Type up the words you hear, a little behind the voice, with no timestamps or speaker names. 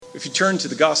If you turn to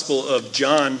the Gospel of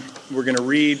John, we're going to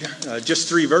read just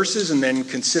 3 verses and then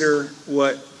consider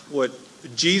what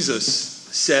Jesus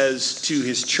says to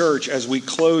his church as we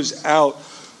close out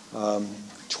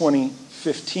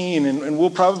 2015. And we'll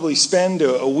probably spend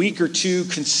a week or two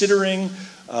considering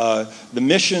the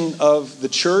mission of the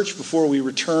church before we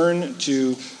return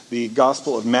to the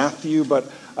Gospel of Matthew. But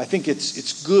I think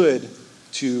it's good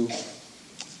to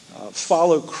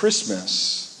follow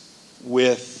Christmas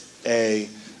with a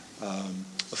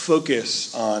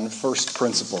focus on first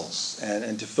principles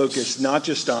and to focus not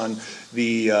just on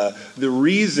the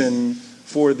reason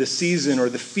for the season or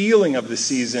the feeling of the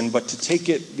season, but to take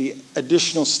it the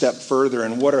additional step further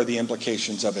and what are the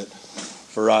implications of it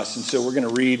for us. And so we're going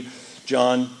to read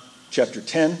John chapter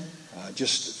 10,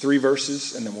 just 3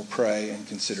 verses, and then we'll pray and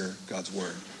consider God's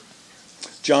word.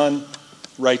 John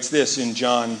writes this in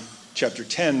John chapter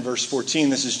 10, verse 14.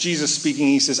 This is Jesus speaking.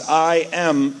 He says, "I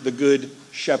am the good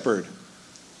shepherd.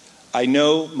 I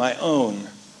know my own,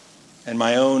 and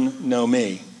my own know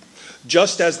me.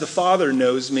 Just as the Father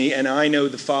knows me, and I know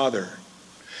the Father.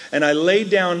 And I lay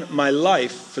down my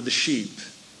life for the sheep.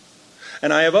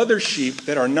 And I have other sheep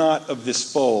that are not of this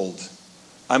fold.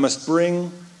 I must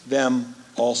bring them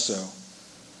also.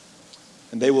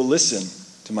 And they will listen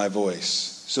to my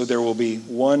voice. So there will be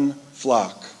one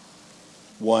flock,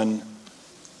 one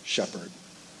shepherd."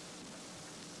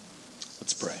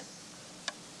 Let's pray.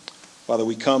 Father,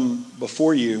 we come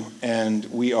before you and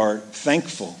we are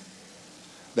thankful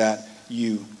that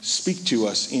you speak to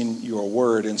us in your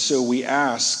word. And so we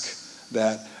ask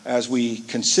that as we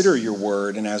consider your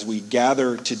word and as we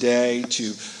gather today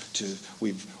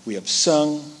we have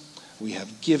sung, we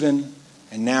have given,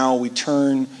 and now we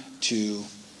turn to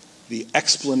the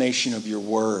explanation of your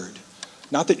word.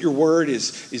 Not that your word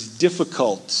is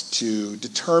difficult to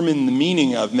determine the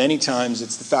meaning of. Many times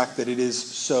it's the fact that it is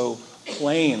so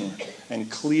plain and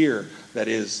clear that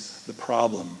is the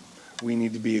problem. We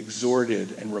need to be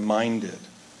exhorted and reminded.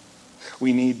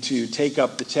 We need to take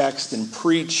up the text and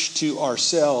preach to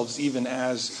ourselves even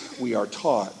as we are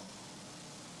taught.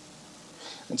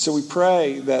 And so we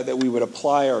pray that we would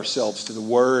apply ourselves to the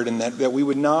word and that we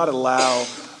would not allow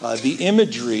the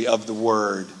imagery of the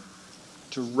word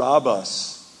to rob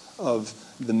us of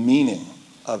the meaning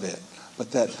of it,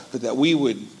 but that we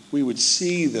would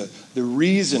see the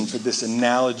reason for this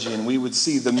analogy, and we would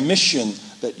see the mission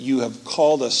that you have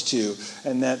called us to,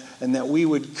 and that we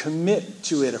would commit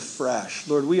to it afresh.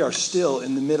 Lord, we are still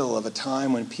in the middle of a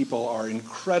time when people are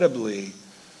incredibly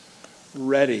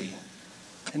ready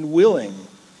and willing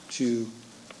to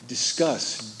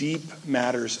discuss deep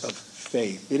matters of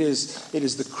faith. It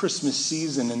is the Christmas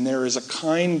season, and there is a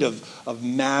kind of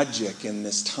magic in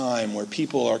this time where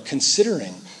people are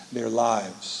considering their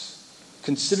lives,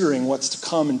 considering what's to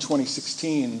come in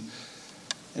 2016.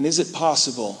 And is it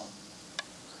possible,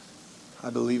 I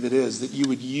believe it is, that you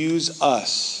would use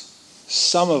us,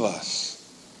 some of us,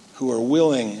 who are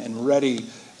willing and ready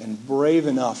and brave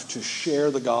enough to share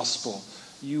the gospel.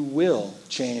 You will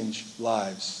change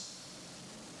lives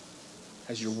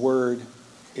as your word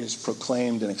is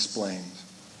proclaimed and explained.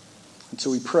 And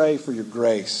so we pray for your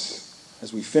grace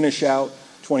as we finish out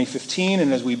 2015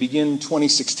 and as we begin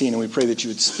 2016, and we pray that you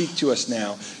would speak to us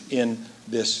now in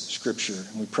this scripture.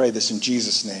 And we pray this in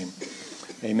Jesus' name.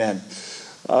 Amen.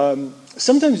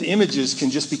 Sometimes images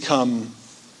can just become,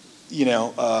 you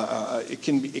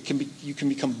can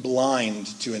become blind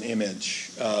to an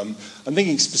image. I'm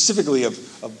thinking specifically of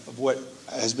what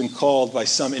has been called by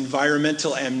some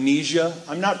environmental amnesia.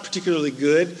 I'm not particularly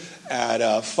good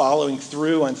at following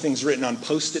through on things written on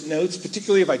Post-it notes,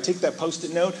 particularly if I take that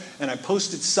Post-it note and I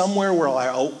post it somewhere where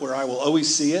I will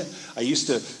always see it. I used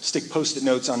to stick Post-it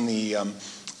notes on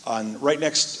right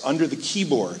next under the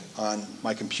keyboard on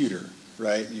my computer.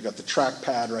 Right? You got the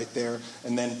trackpad right there,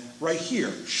 and then right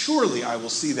here, surely I will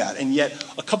see that. And yet,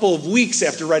 a couple of weeks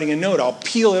after writing a note, I'll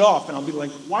peel it off, and I'll be like,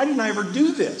 why didn't I ever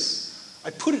do this? I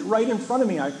put it right in front of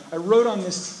me. I wrote on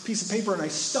this piece of paper, and I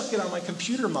stuck it on my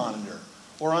computer monitor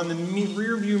or on the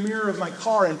rear view mirror of my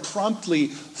car and promptly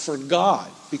forgot,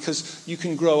 because you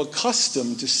can grow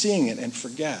accustomed to seeing it and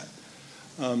forget.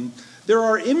 There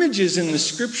are images in the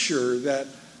scripture that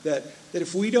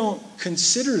if we don't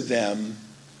consider them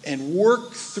and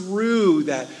work through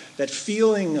that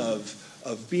feeling of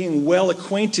being well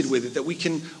acquainted with it, that we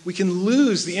can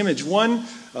lose the image. One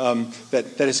that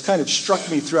has kind of struck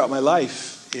me throughout my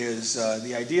life is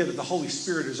the idea that the Holy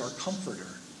Spirit is our comforter,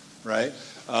 right?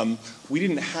 We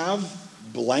didn't have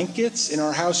blankets in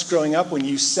our house growing up. When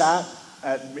you sat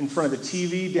in front of the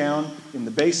TV down in the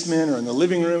basement or in the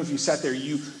living room, if you sat there,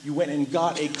 you went and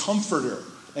got a comforter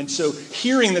And so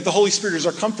hearing that the Holy Spirit is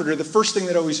our comforter, the first thing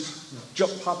that always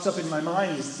pops up in my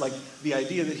mind is like the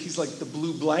idea that he's like the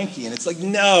blue blankie. And it's like,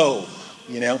 no,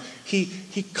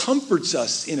 he comforts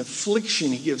us in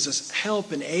affliction. He gives us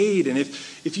help and aid. And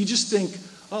if you just think,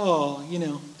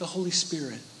 the Holy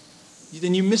Spirit,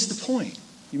 then you miss the point.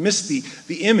 You miss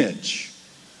the image.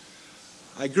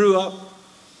 I grew up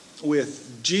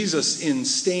with Jesus in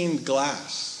stained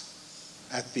glass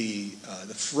at the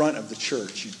front of the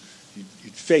church.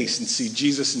 You'd face and see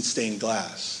Jesus in stained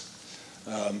glass.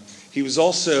 He was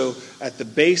also at the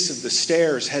base of the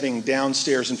stairs heading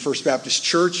downstairs in First Baptist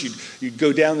Church. You'd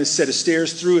go down this set of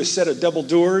stairs through a set of double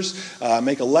doors,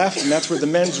 make a left, and that's where the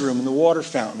men's room and the water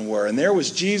fountain were. And there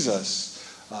was Jesus,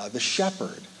 the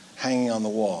shepherd, hanging on the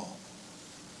wall.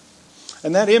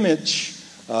 And that image,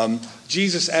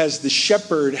 Jesus as the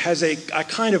shepherd, has a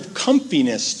kind of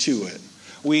comfiness to it.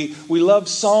 We love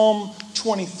Psalm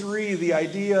 23, the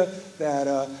idea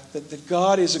that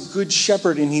God is a good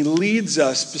shepherd and he leads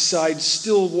us beside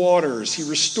still waters. He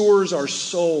restores our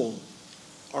soul.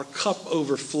 Our cup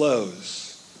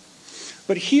overflows.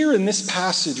 But here in this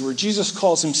passage where Jesus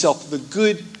calls himself the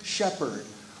good shepherd,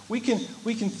 we can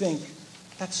think,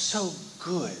 that's so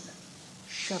good.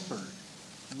 Shepherd,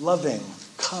 loving,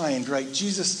 kind, right?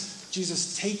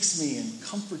 Jesus takes me and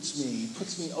comforts me. He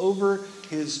puts me over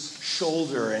his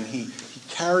shoulder and he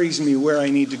carries me where I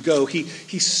need to go. He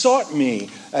sought me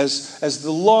as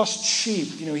the lost sheep.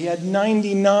 He had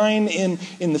 99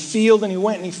 in the field and he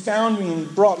went and he found me and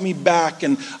he brought me back.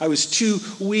 And I was too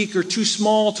weak or too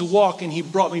small to walk and he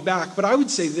brought me back. But I would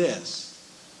say this,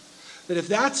 that if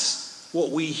that's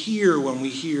what we hear when we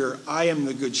hear, I am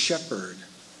the good shepherd,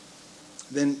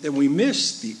 then we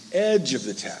miss the edge of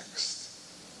the text.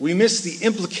 We miss the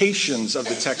implications of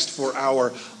the text for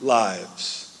our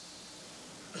lives.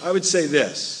 I would say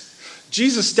this.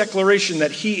 Jesus' declaration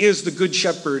that he is the good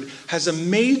shepherd has a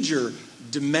major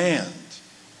demand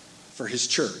for his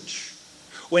church.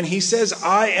 When he says,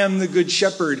 I am the good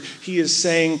shepherd, he is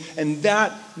saying, and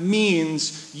that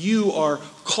means you are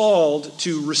called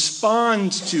to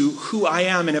respond to who I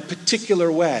am in a particular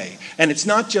way. And it's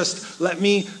not just let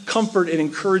me comfort and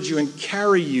encourage you and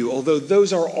carry you, although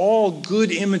those are all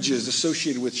good images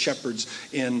associated with shepherds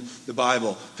in the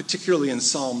Bible, particularly in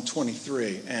Psalm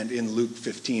 23 and in Luke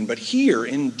 15. But here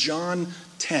in John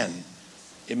 10,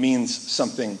 it means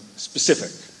something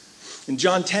specific. In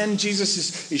John 10,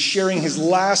 Jesus is sharing his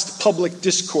last public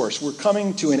discourse. We're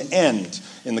coming to an end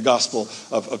in the Gospel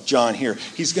of John here.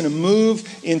 He's going to move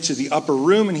into the upper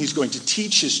room and he's going to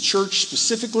teach his church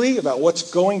specifically about what's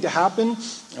going to happen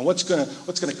and what's going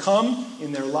to come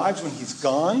in their lives when he's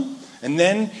gone. And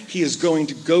then he is going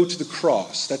to go to the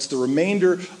cross. That's the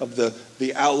remainder of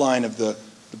the outline of the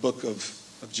book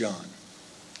of John.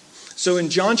 So in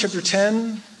John chapter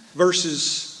 10,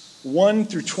 verses 1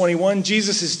 through 21,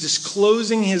 Jesus is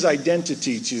disclosing his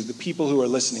identity to the people who are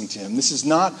listening to him. This is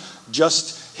not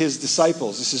just his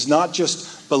disciples. This is not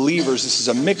just believers. This is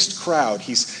a mixed crowd.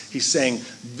 He's saying,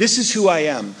 this is who I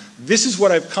am. This is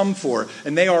what I've come for.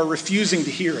 And they are refusing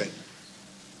to hear it.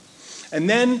 And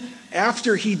then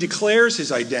after he declares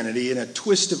his identity in a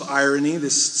twist of irony,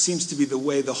 this seems to be the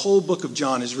way the whole book of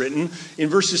John is written, in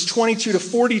verses 22 to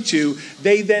 42,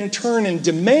 they then turn and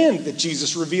demand that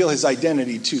Jesus reveal his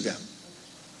identity to them.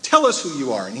 Tell us who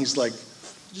you are. And he's like,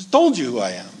 I just told you who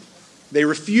I am. They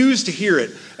refuse to hear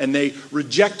it, and they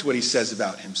reject what he says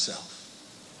about himself.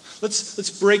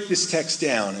 Let's break this text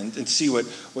down and see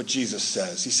what Jesus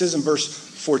says. He says in verse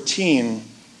 14,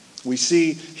 we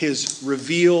see his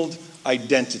revealed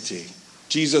identity.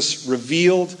 Jesus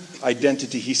revealed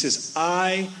identity. He says,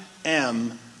 I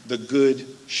am the good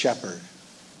shepherd.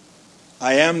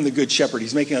 I am the good shepherd.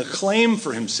 He's making a claim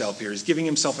for himself here. He's giving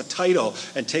himself a title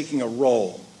and taking a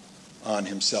role on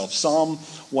himself. Psalm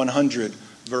 100,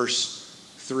 verse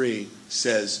 3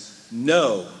 says,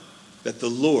 know that the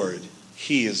Lord,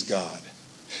 he is God.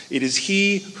 It is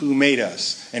he who made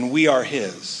us, and we are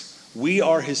his. We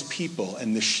are his people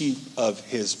and the sheep of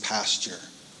his pasture.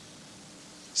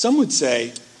 Some would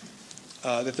say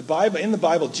that in the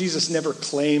Bible, Jesus never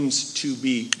claims to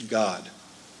be God.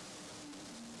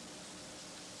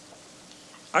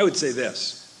 I would say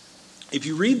this. If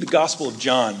you read the Gospel of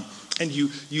John and you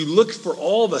look for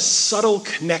all the subtle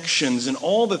connections and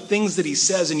all the things that he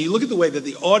says, and you look at the way that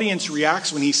the audience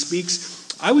reacts when he speaks,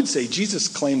 I would say Jesus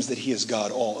claims that he is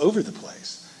God all over the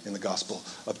place in the Gospel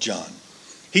of John.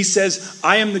 He says,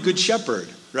 I am the good shepherd,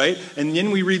 right? And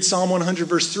then we read Psalm 100,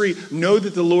 verse 3, know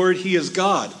that the Lord, he is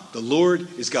God. The Lord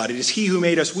is God. It is he who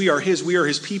made us. We are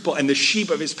his people, and the sheep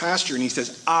of his pasture. And he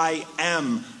says, I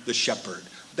am the shepherd.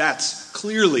 That's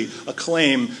clearly a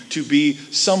claim to be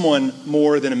someone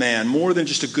more than a man, more than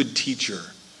just a good teacher.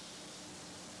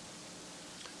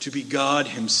 To be God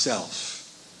himself,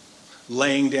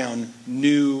 laying down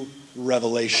new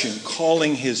revelation,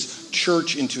 calling his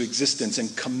church into existence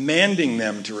and commanding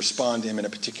them to respond to him in a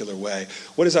particular way.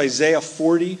 What does Isaiah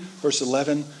 40, verse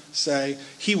 11 say?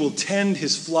 He will tend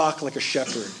his flock like a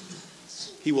shepherd.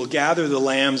 He will gather the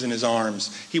lambs in his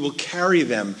arms. He will carry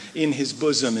them in his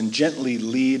bosom and gently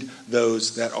lead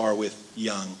those that are with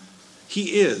young.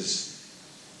 He is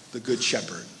the good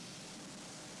shepherd.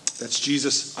 That's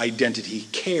Jesus' identity. He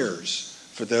cares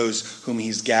for those whom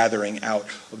he's gathering out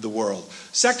of the world.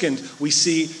 Second, we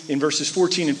see in verses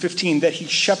 14 and 15 that he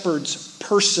shepherds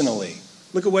personally.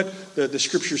 Look at what the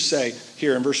scriptures say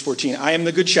here in verse 14. I am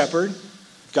the good shepherd.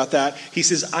 Got that? He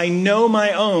says, I know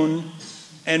my own,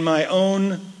 and my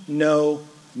own know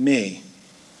me,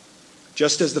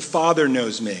 just as the Father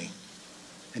knows me,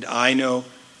 and I know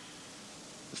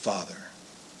the Father.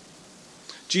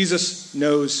 Jesus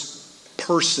knows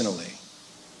personally.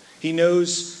 He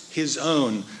knows his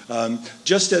own.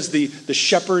 Just as the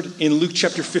shepherd in Luke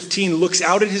chapter 15 looks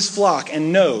out at his flock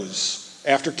and knows,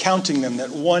 after counting them,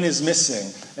 that one is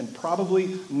missing, and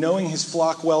probably knowing his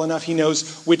flock well enough, he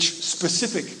knows which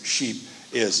specific sheep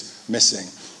is missing.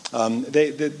 In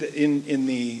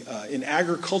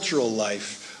agricultural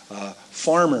life,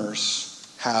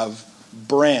 farmers have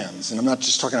brands, and I'm not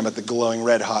just talking about the glowing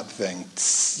red hot thing,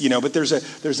 but there's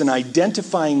an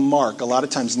identifying mark. A lot of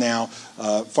times now,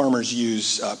 farmers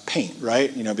use paint,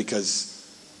 right? Because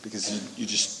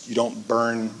you don't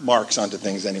burn marks onto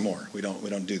things anymore. We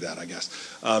don't do that, I guess.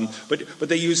 But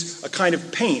they use a kind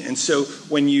of paint, and so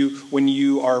when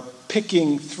you are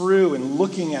picking through and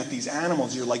looking at these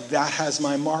animals, you're like, that has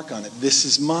my mark on it. This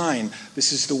is mine.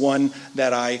 This is the one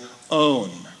that I own.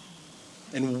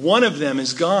 And one of them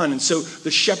is gone. And so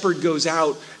the shepherd goes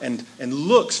out and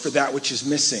looks for that which is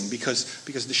missing because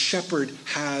the shepherd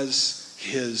has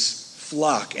his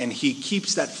flock and he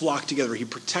keeps that flock together. He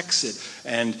protects it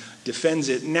and defends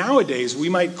it. Nowadays, we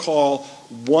might call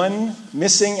one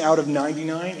missing out of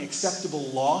 99 acceptable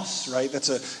loss, right? That's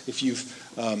if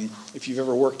you've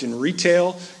ever worked in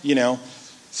retail,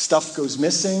 stuff goes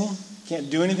missing, can't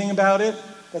do anything about it.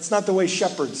 That's not the way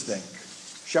shepherds think.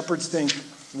 Shepherds think,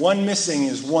 one missing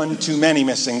is one too many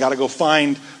missing. Got to go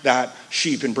find that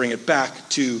sheep and bring it back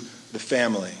to the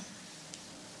family.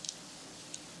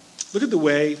 Look at the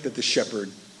way that the shepherd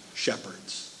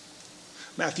shepherds.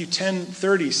 Matthew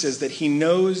 10:30 says that he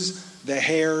knows the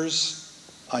hairs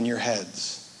on your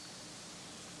heads.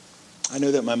 I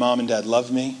know that my mom and dad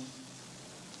love me.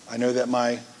 I know that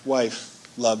my wife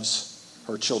loves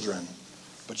her children,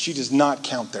 but she does not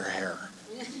count their hair.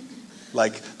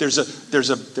 Like there's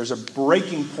a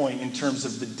breaking point in terms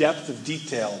of the depth of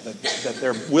detail that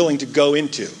they're willing to go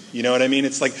into. You know what I mean?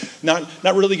 It's like not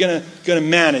really gonna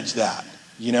manage that.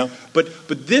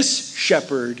 But this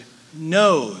shepherd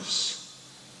knows.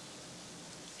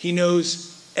 He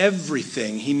knows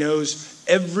everything. He knows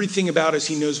everything about us.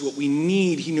 He knows what we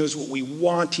need. He knows what we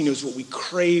want. He knows what we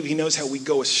crave. He knows how we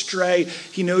go astray.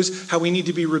 He knows how we need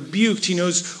to be rebuked. He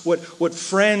knows what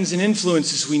friends and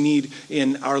influences we need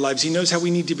in our lives. He knows how we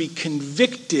need to be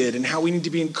convicted and how we need to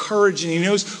be encouraged. And he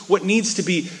knows what needs to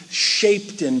be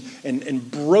shaped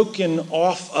and broken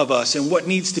off of us and what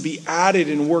needs to be added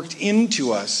and worked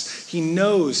into us. He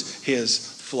knows his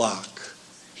flock.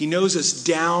 He knows us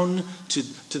down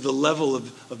to the level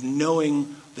of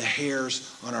knowing the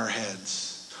hairs on our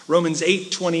heads. Romans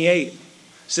 8:28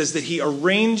 says that he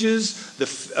arranges the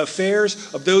affairs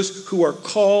of those who are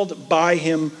called by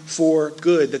him for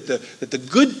good, that the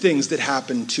good things that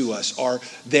happen to us are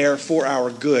there for our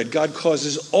good. God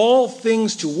causes all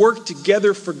things to work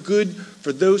together for good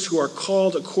for those who are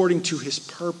called according to his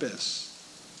purpose.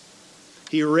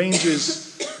 He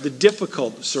arranges the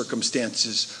difficult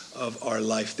circumstances of our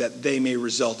life that they may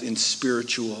result in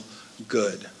spiritual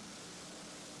good.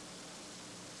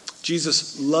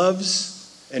 Jesus loves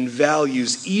and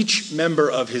values each member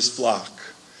of his flock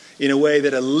in a way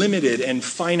that a limited and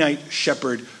finite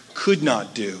shepherd could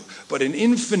not do, but an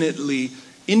infinite,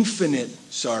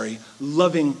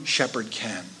 loving shepherd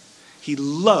can. He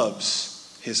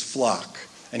loves his flock,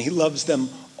 and he loves them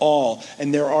all.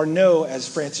 And there are no, as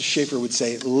Francis Schaeffer would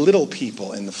say, little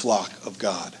people in the flock of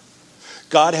God.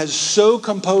 God has so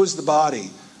composed the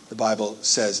body, the Bible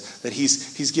says, that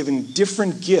he's given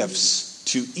different gifts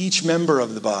to each member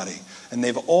of the body. And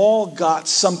they've all got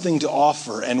something to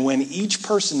offer. And when each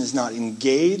person is not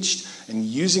engaged and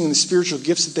using the spiritual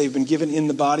gifts that they've been given in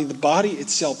the body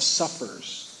itself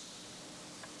suffers.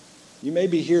 You may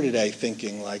be here today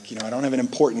thinking like, I don't have an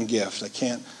important gift. I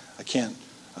can't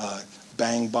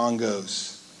bang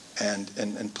bongos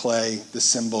and play the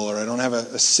cymbal, or I don't have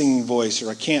a singing voice, or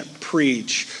I can't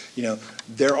preach.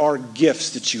 There are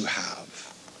gifts that you have.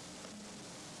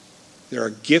 There are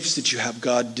gifts that you have.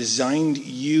 God designed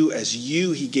you as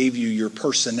you. He gave you your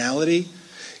personality.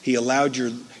 He allowed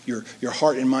your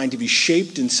heart and mind to be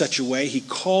shaped in such a way. He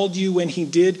called you when he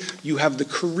did. You have the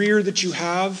career that you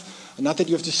have. Not that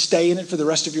you have to stay in it for the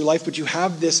rest of your life, but you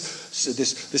have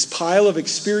this pile of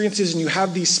experiences, and you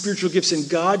have these spiritual gifts, and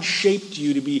God shaped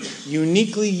you to be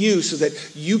uniquely you so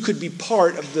that you could be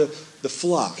part of the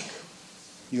flock.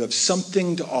 You have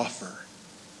something to offer.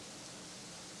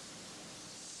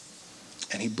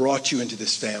 And he brought you into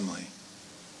this family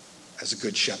as a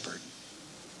good shepherd.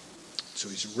 So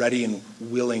he's ready and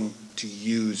willing to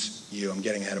use you. I'm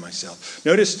getting ahead of myself.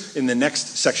 Notice in the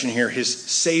next section here, his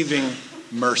saving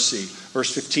mercy.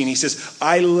 Verse 15, he says,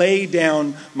 I lay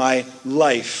down my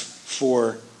life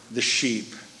for the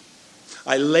sheep.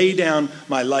 I lay down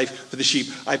my life for the sheep.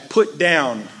 I put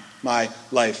down my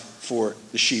life for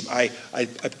the sheep. I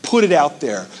put it out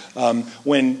there.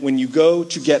 When you go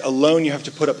to get a loan, you have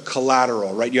to put up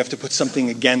collateral, right? You have to put something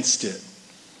against it.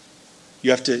 You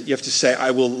have to say,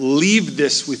 I will leave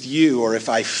this with you, or if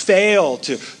I fail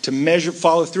to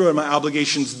follow through on my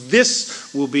obligations,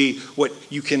 this will be what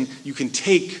you can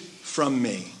take from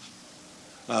me.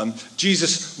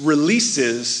 Jesus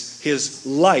releases his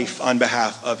life on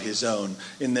behalf of his own.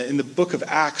 In the book of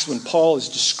Acts, when Paul is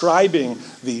describing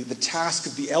the task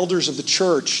of the elders of the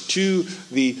church to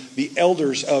the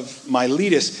elders of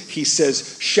Miletus, he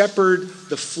says, shepherd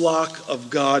the flock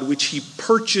of God, which he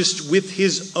purchased with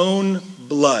his own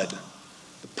blood,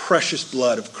 the precious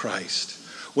blood of Christ.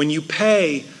 When you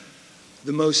pay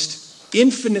the most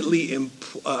infinitely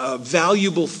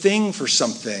valuable thing for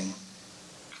something,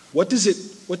 what does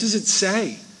it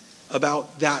say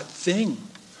about that thing?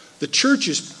 The church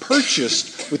is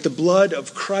purchased with the blood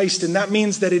of Christ, and that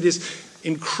means that it is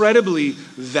incredibly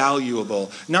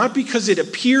valuable. Not because it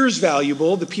appears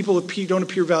valuable. The people don't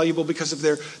appear valuable because of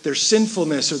their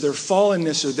sinfulness or their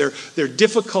fallenness or their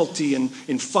difficulty in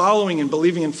following and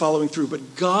believing and following through,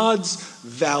 but God's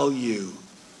value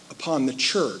upon the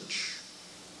church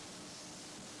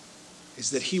is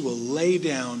that he will lay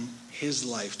down his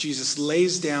life. Jesus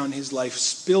lays down his life,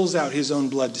 spills out his own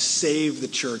blood to save the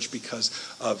church because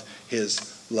of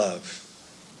his love.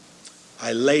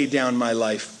 I lay down my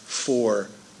life for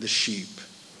the sheep,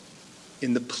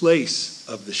 in the place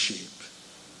of the sheep.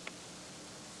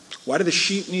 Why do the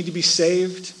sheep need to be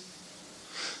saved?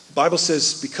 The Bible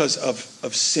says because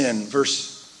of sin.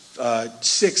 Verse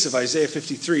 6 of Isaiah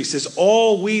 53 says,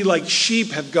 all we like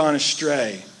sheep have gone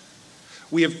astray.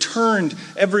 We have turned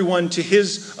everyone to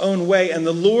his own way, and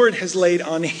the Lord has laid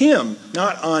on him,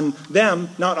 not on them,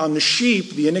 not on the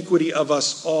sheep, the iniquity of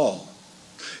us all.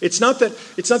 It's not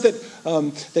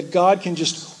that God can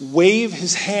just wave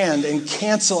his hand and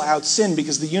cancel out sin,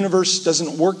 because the universe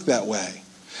doesn't work that way.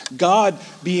 God,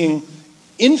 being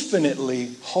infinitely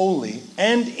holy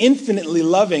and infinitely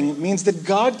loving, means that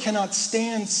God cannot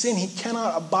stand sin. He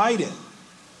cannot abide it.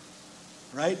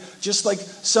 Right? Just like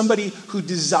somebody who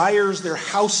desires their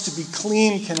house to be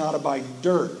clean cannot abide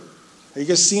dirt. Have you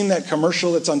guys seen that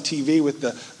commercial that's on TV with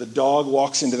the dog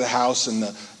walks into the house and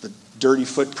the dirty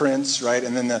footprints, right?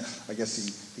 And then I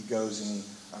guess he goes and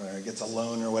he gets a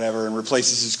loan or whatever and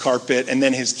replaces his carpet, and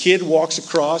then his kid walks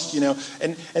across,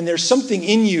 and there's something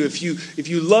in you, if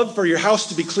you love for your house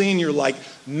to be clean, you're like,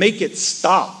 make it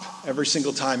stop every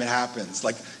single time it happens.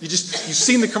 Like you've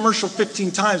seen the commercial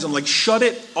 15 times. I'm like, shut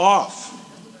it off.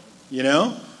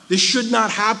 This should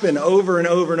not happen over and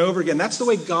over and over again. That's the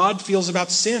way God feels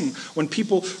about sin. When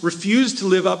people refuse to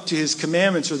live up to his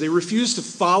commandments, or they refuse to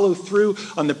follow through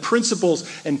on the principles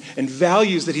and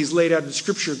values that he's laid out in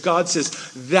Scripture, God says,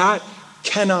 that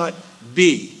cannot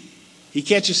be. He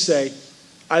can't just say,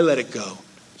 I let it go.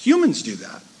 Humans do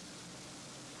that.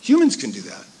 Humans can do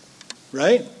that,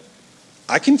 right?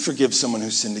 I can forgive someone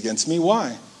who sinned against me.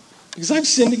 Why? Because I've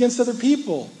sinned against other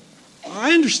people.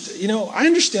 I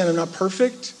understand I'm not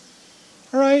perfect.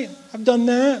 All right, I've done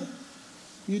that.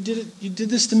 You did it. You did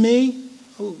this to me.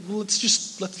 Well,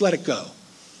 let's let it go.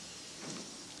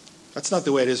 That's not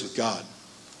the way it is with God.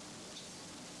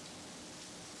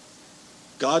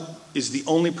 God is the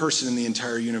only person in the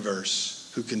entire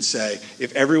universe who can say,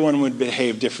 if everyone would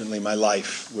behave differently, my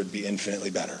life would be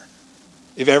infinitely better.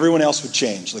 If everyone else would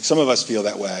change, like some of us feel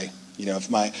that way.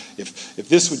 If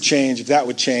this would change, if that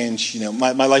would change,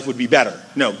 my life would be better.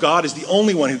 No, God is the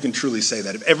only one who can truly say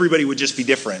that. If everybody would just be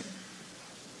different,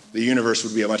 the universe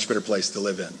would be a much better place to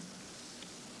live in.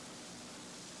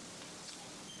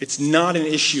 It's not an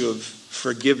issue of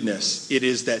forgiveness. It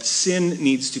is that sin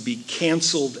needs to be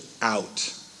canceled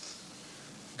out.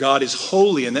 God is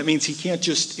holy, and that means he can't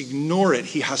just ignore it.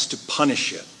 He has to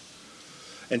punish it.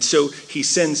 And so he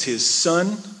sends his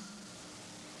son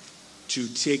to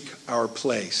take our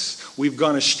place. We've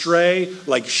gone astray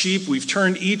like sheep. We've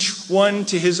turned each one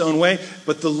to his own way.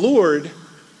 But the Lord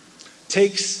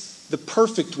takes the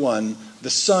perfect one, the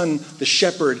son, the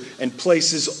shepherd, and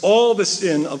places all the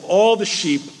sin of all the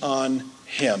sheep on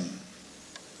him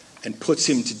and puts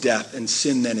him to death. And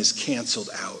sin then is canceled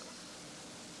out.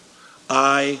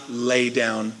 I lay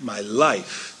down my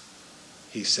life,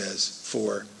 he says,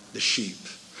 for the sheep.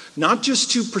 Not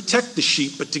just to protect the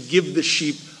sheep, but to give the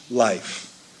sheep life.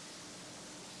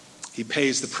 He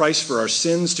pays the price for our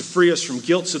sins to free us from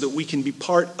guilt so that we can be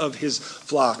part of his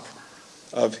flock,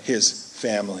 of his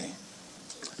family.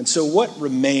 And so what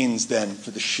remains then for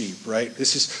the sheep, right?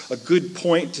 This is a good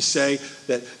point to say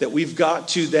that we've got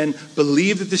to then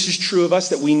believe that this is true of us,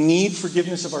 that we need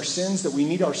forgiveness of our sins, that we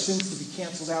need our sins to be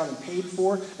canceled out and paid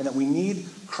for, and that we need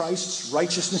Christ's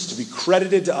righteousness to be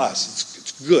credited to us.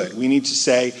 It's good. We need to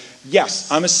say,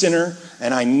 yes, I'm a sinner,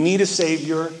 and I need a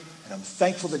Savior, and I'm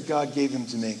thankful that God gave him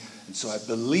to me. And so I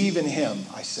believe in him.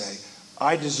 I say,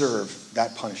 I deserve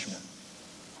that punishment.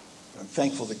 But I'm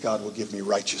thankful that God will give me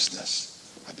righteousness.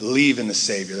 I believe in the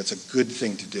Savior. That's a good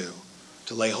thing to do,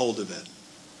 to lay hold of it.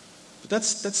 But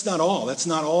that's not all. That's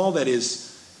not all that is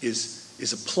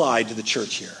applied to the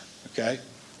church here. Okay?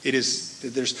 It is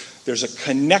there's a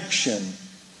connection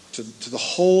to the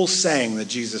whole saying that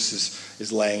Jesus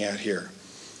is laying out here.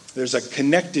 There's a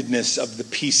connectedness of the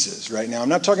pieces, right? Now, I'm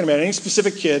not talking about any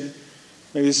specific kid.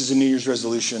 Maybe this is a New Year's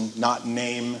resolution, not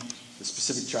name the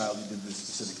specific child who did this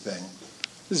specific thing.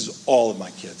 This is all of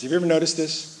my kids. Have you ever noticed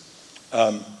this?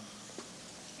 I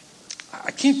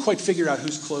can't quite figure out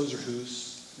whose clothes are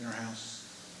whose in our house.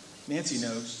 Nancy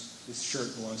knows this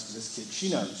shirt belongs to this kid. She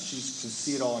knows. She can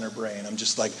see it all in her brain. I'm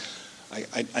just like,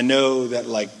 I know that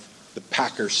like the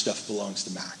Packers stuff belongs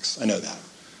to Max. I know that.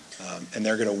 And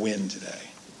they're going to win today.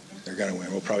 They're going to win.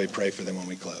 We'll probably pray for them when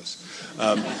we close.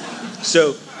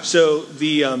 So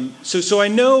I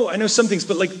know some things,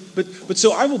 but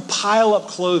so I will pile up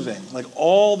clothing, like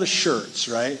all the shirts,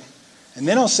 right? And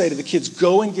then I'll say to the kids,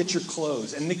 go and get your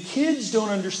clothes. And the kids don't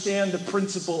understand the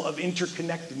principle of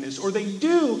interconnectedness, or they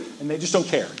do, and they just don't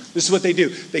care. This is what they do.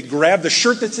 They grab the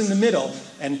shirt that's in the middle,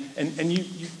 and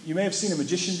you may have seen a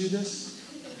magician do this,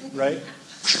 right?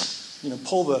 You know,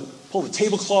 pull the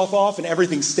tablecloth off, and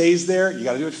everything stays there. You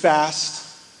got to do it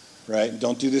fast, right?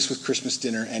 Don't do this with Christmas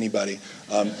dinner, anybody,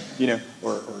 or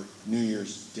New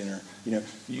Year's dinner. You know,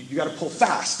 you got to pull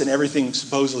fast, and everything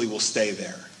supposedly will stay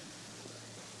there.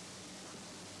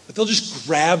 But they'll just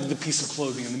grab the piece of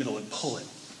clothing in the middle and pull it,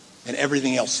 and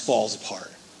everything else falls apart,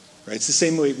 right? It's the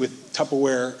same way with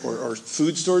Tupperware or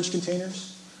food storage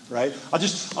containers, right? I'll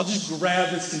just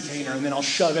grab this container, and then I'll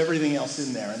shove everything else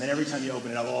in there, and then every time you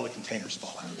open it up, all the containers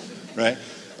fall out, right?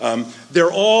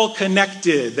 They're all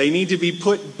connected. They need to be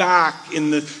put back in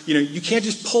the, you can't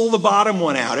just pull the bottom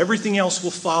one out. Everything else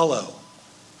will follow.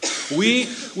 We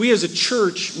as a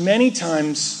church, many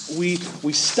times we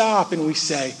stop and we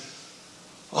say,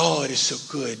 oh, it is so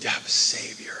good to have a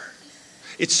Savior.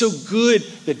 It's so good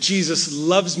that Jesus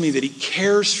loves me, that he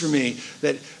cares for me,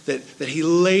 that he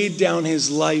laid down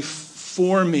his life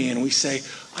for me. And we say,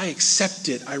 I accept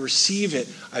it, I receive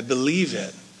it, I believe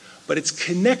it. But it's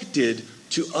connected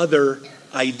to other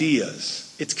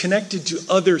ideas. It's connected to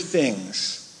other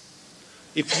things.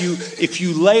 If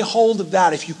you lay hold of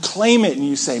that, if you claim it and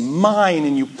you say mine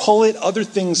and you pull it, other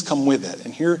things come with it.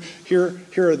 And here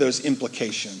are those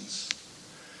implications.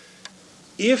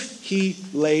 If he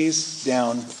lays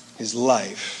down his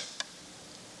life,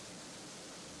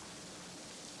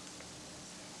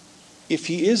 if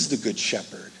he is the good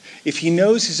shepherd, if he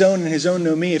knows his own and his own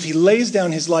know me, if he lays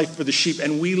down his life for the sheep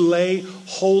and we lay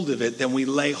hold of it, then we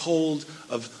lay hold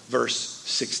of verse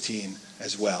 16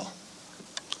 as well.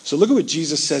 So look at what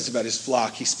Jesus says about his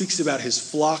flock. He speaks about his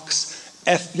flock's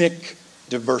ethnic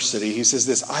diversity. He says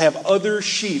this, I have other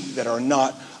sheep that are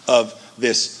not of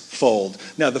this fold.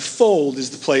 Now, the fold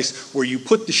is the place where you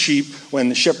put the sheep when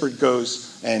the shepherd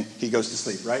goes and he goes to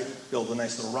sleep, right? Build a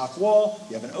nice little rock wall.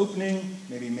 You have an opening.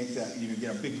 Maybe make that,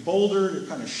 get a big boulder to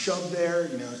kind of shove there.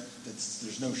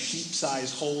 There's no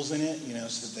sheep-sized holes in it,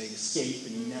 so that they escape.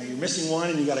 And now you're missing one,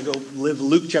 and you got to go live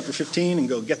Luke chapter 15 and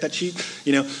go get that sheep.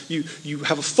 You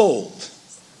have a fold.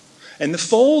 And the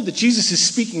fold that Jesus is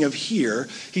speaking of here,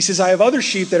 he says, I have other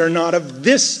sheep that are not of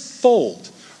this fold.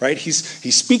 Right?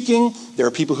 He's speaking. There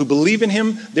are people who believe in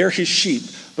him. They're his sheep.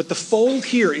 But the fold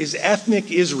here is ethnic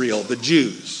Israel, the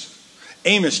Jews.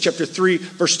 Amos chapter 3,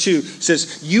 verse 2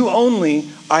 says, "You only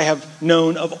I have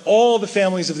known of all the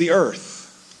families of the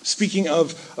earth." Speaking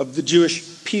of the Jewish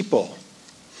people.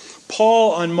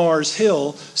 Paul on Mars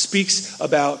Hill speaks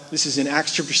about, this is in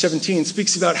Acts chapter 17,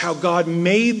 speaks about how God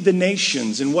made the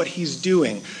nations and what he's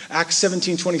doing. Acts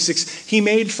 17:26, he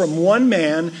made from one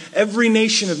man every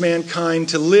nation of mankind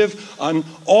to live on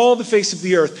all the face of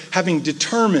the earth, having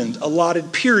determined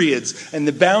allotted periods and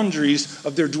the boundaries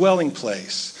of their dwelling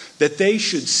place, that they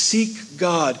should seek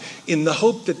God in the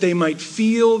hope that they might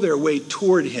feel their way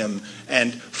toward him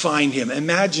and find him.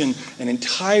 Imagine an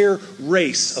entire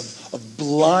race of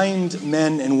blind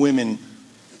men and women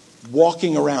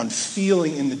walking around,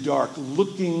 feeling in the dark,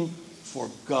 looking for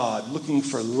God, looking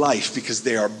for life because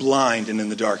they are blind and in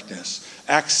the darkness.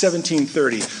 Acts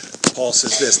 17:30, Paul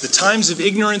says this, "The times of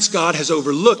ignorance God has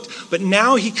overlooked, but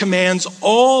now he commands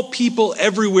all people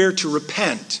everywhere to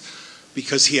repent,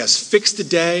 because he has fixed a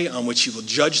day on which he will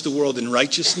judge the world in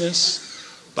righteousness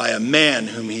by a man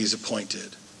whom he's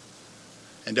appointed.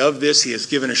 And of this he has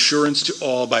given assurance to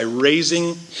all by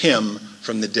raising him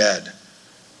from the dead."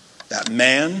 That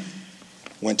man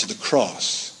went to the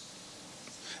cross.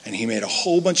 And he made a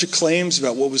whole bunch of claims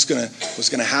about what was going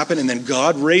to happen. And then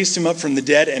God raised him up from the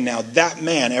dead. And now that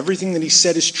man, everything that he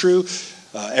said is true.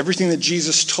 Everything that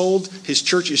Jesus told his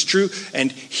church is true.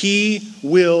 And he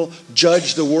will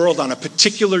judge the world on a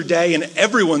particular day. And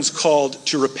everyone's called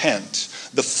to repent.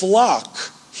 The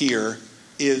flock here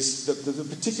is, the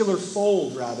particular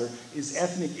fold, rather, is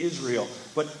ethnic Israel.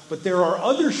 But there are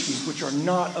other sheep which are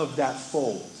not of that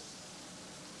fold.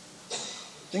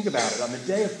 Think about it. On the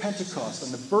day of Pentecost,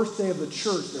 on the birthday of the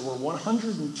church, there were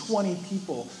 120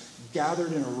 people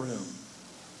gathered in a room.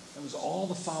 That was all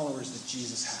the followers that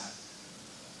Jesus had.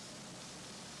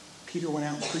 Peter went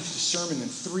out and preached a sermon,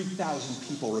 and 3,000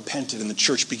 people repented, and the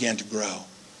church began to grow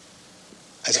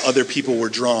as other people were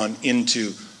drawn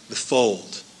into the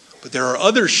fold. But there are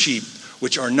other sheep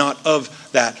which are not of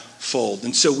that fold.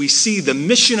 And so we see the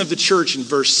mission of the church in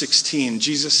verse 16.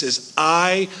 Jesus says,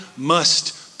 "I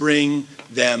must bring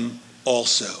them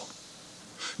also."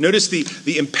 Notice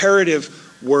the imperative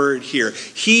word here.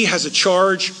 He has a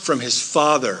charge from his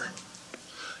Father.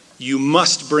 You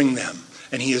must bring them.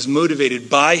 And he is motivated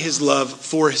by his love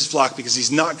for his flock, because he's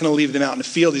not going to leave them out in the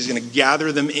field. He's going to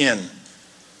gather them in.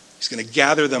 He's going to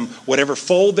gather them, whatever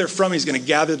fold they're from, he's going to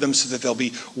gather them so that there'll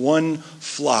be one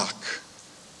flock.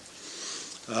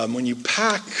 When you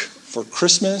pack for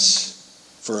Christmas,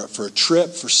 for a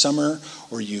trip, for summer,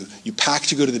 or you pack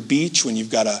to go to the beach when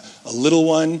you've got a little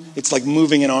one, it's like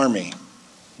moving an army.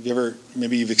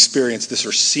 Maybe you've experienced this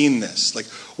or seen this. Like,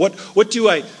 what do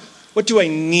I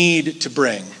need to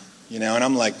bring? You know, and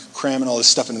I'm like cramming all this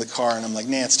stuff into the car, and I'm like,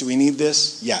 Nance, do we need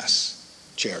this? Yes.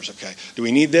 Chairs, okay. Do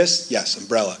we need this? Yes.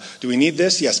 Umbrella. Do we need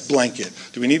this? Yes. Blanket.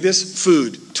 Do we need this?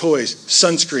 Food, toys,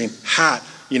 sunscreen, hat.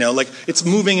 You know, like it's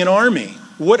moving an army.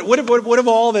 What of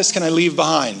all this can I leave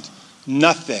behind?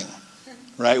 Nothing,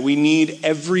 right? We need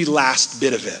every last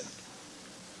bit of it.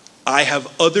 I have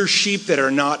other sheep that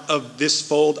are not of this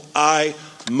fold. I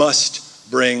must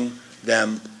bring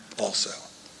them also.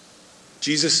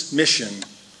 Jesus' mission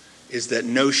is that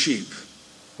no sheep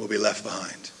will be left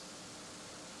behind.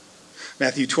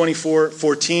 Matthew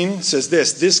 24:14 says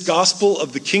this, "This gospel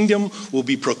of the kingdom will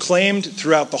be proclaimed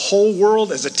throughout the whole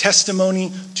world as a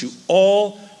testimony to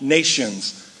all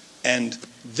nations, and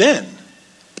then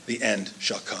the end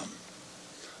shall come."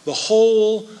 The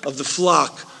whole of the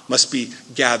flock must be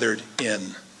gathered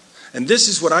in. And this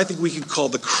is what I think we could call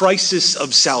the crisis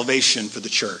of salvation for the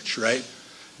church, right?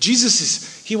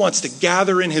 Jesus he wants to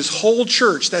gather in his whole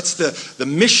church. That's the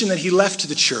mission that he left to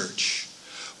the church.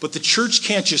 But the church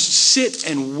can't just sit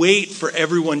and wait for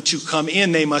everyone to come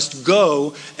in. They must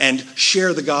go and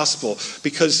share the gospel,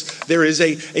 because there is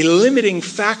a limiting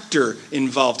factor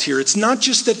involved here. It's not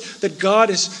just that God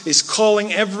is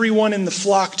calling everyone in the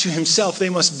flock to himself. They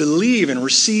must believe and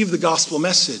receive the gospel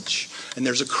message. And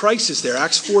there's a crisis there.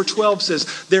 Acts 4:12 says,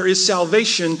 "There is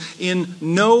salvation in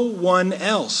no one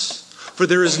else. For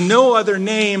there is no other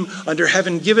name under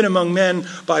heaven given among men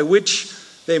by which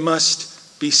they must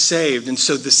be saved." And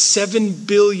so the 7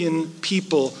 billion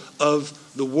people of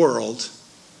the world,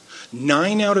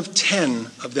 9 out of 10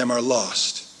 of them are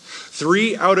lost.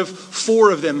 3 out of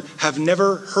 4 of them have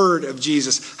never heard of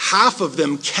Jesus. Half of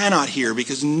them cannot hear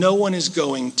because no one is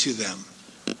going to them.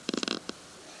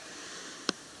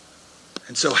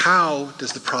 And so how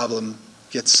does the problem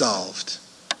get solved?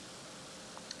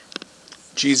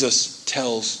 Jesus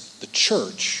tells the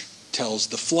church, tells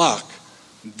the flock,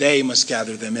 they must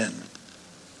gather them in.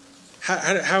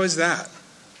 How is that?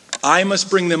 I must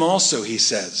bring them also, he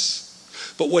says.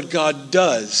 But what God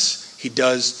does, he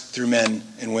does through men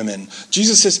and women.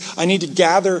 Jesus says, I need to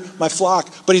gather my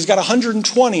flock, but he's got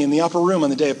 120 in the upper room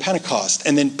on the day of Pentecost.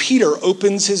 And then Peter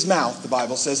opens his mouth, the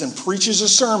Bible says, and preaches a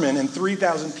sermon, and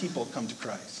 3,000 people come to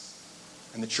Christ.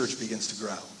 And the church begins to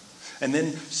grow. And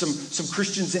then some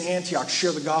Christians in Antioch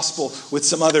share the gospel with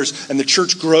some others, and the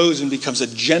church grows and becomes a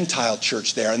Gentile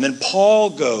church there. And then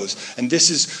Paul goes, and this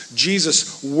is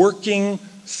Jesus working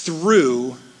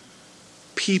through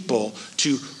people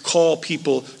to call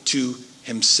people to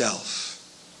himself.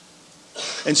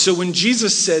 And so when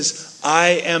Jesus says,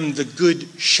 I am the good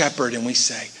shepherd, and we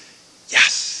say,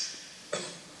 yes,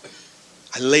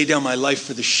 I lay down my life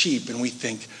for the sheep, and we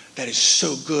think, that is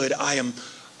so good. I'm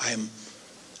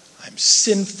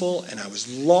sinful and I was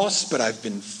lost, but I've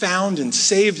been found and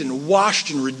saved and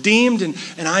washed and redeemed, and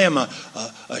I am a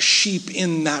sheep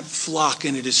in that flock,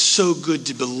 and it is so good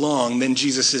to belong. Then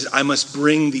Jesus says, I must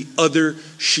bring the other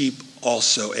sheep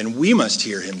also, and we must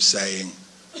hear him saying,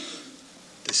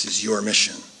 this is your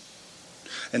mission.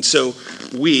 And so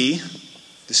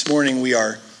this morning we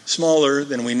are smaller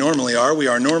than we normally are. We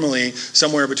are normally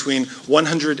somewhere between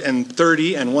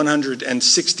 130 and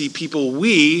 160 people.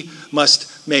 We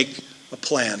must make a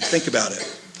plan. Think about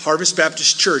it. Harvest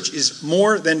Baptist Church is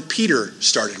more than Peter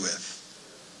started with.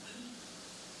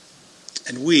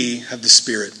 And we have the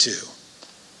Spirit too.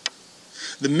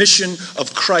 The mission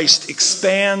of Christ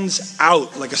expands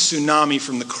out like a tsunami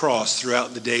from the cross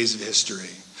throughout the days of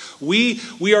history.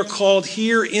 We are called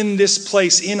here in this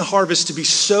place, in Harvest, to be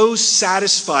so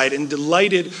satisfied and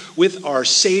delighted with our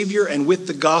Savior and with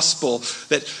the gospel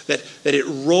that it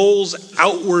rolls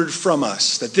outward from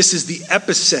us, that this is the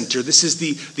epicenter, this is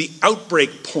the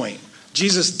outbreak point.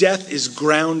 Jesus' death is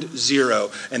ground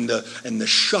zero, and the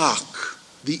shock,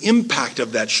 the impact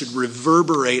of that should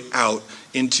reverberate out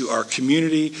into our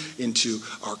community, into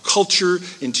our culture,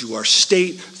 into our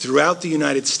state, throughout the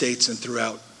United States and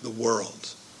throughout the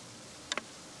world.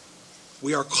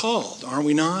 We are called, aren't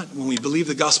we not, when we believe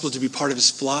the gospel, to be part of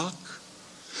his flock?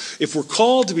 If we're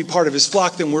called to be part of his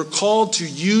flock, then we're called to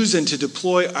use and to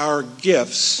deploy our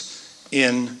gifts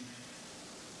in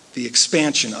the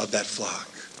expansion of that flock.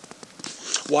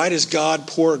 Why does God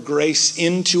pour grace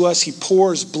into us? He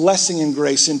pours blessing and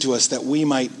grace into us that we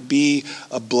might be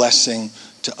a blessing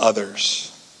to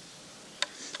others.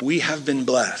 We have been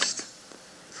blessed.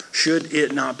 Should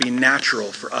it not be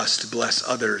natural for us to bless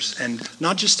others, and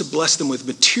not just to bless them with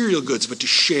material goods, but to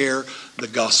share the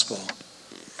gospel?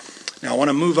 Now, I want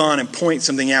to move on and point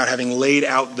something out, having laid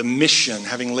out the mission,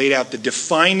 having laid out the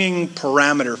defining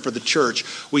parameter for the church.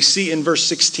 We see in verse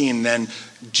 16 then,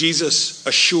 Jesus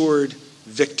assured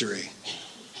victory.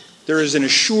 There is an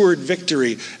assured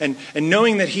victory, and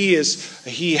knowing that he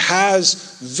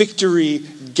has victory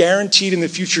guaranteed in the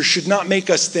future should not make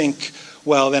us think,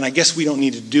 well, then I guess we don't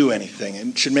need to do anything.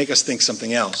 It should make us think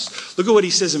something else. Look at what he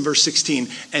says in verse 16.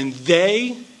 And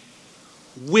they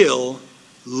will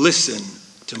listen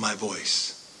to my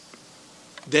voice.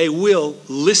 They will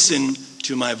listen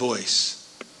to my voice.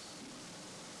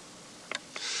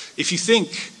 If you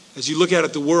think, as you look out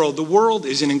at the world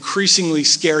is an increasingly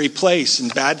scary place,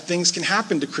 and bad things can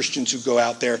happen to Christians who go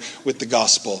out there with the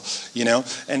gospel,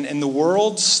 And the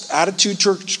world's attitude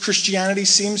towards Christianity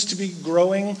seems to be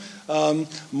growing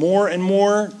more and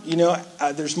more.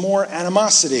 There's more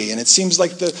animosity, and it seems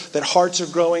like that hearts are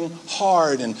growing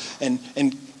hard. And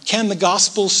can the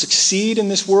gospel succeed in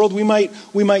this world? We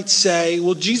might say,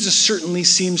 well, Jesus certainly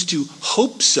seems to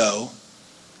hope so.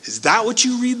 Is that what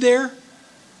you read there?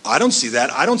 I don't see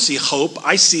that. I don't see hope.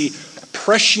 I see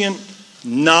prescient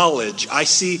knowledge. I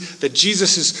see that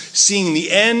Jesus is seeing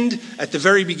the end at the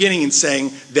very beginning and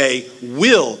saying, they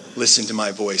will listen to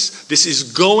my voice. This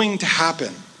is going to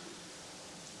happen.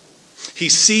 He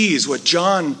sees what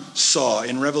John saw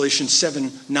in Revelation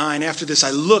 7:9. After this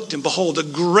I looked, and behold, a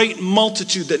great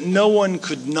multitude that no one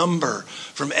could number,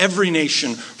 from every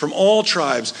nation, from all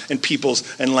tribes and peoples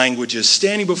and languages,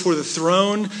 standing before the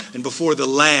throne and before the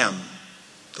Lamb.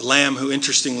 The Lamb, who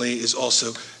interestingly is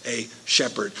also a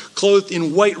shepherd, clothed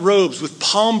in white robes with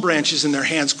palm branches in their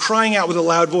hands, crying out with a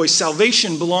loud voice,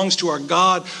 salvation belongs to our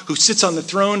God who sits on the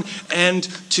throne and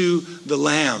to the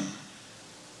Lamb.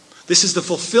 This is the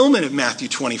fulfillment of Matthew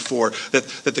 24, that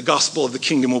the gospel of the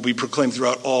kingdom will be proclaimed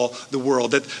throughout all the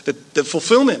world. That the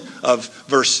fulfillment of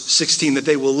verse 16, that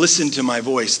they will listen to my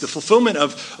voice. The fulfillment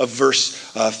of verse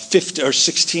 15 or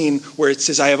 16, where it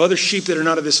says, I have other sheep that are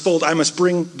not of this fold. I must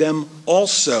bring them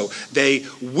also. They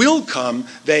will come.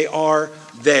 They are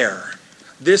there.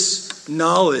 This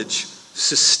knowledge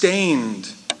sustained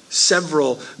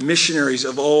several missionaries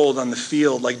of old on the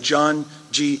field, like John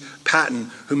G.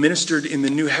 Patton, who ministered in the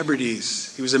New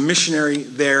Hebrides. He was a missionary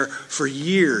there for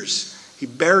years. He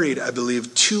buried, I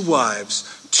believe, 2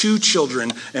 wives, 2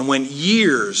 children, and went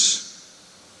years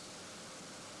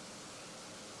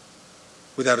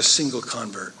without a single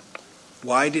convert.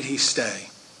 Why did he stay?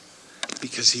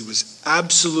 Because he was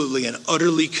absolutely and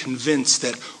utterly convinced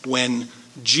that when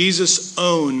Jesus'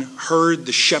 own heard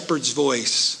the shepherd's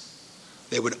voice,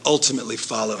 they would ultimately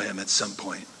follow him at some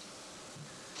point.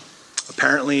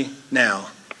 Apparently now,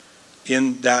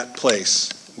 in that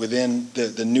place, within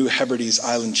the New Hebrides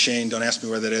island chain, don't ask me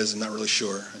where that is, I'm not really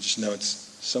sure. I just know it's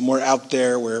somewhere out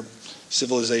there where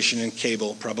civilization and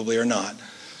cable probably are not.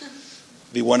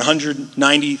 The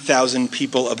 190,000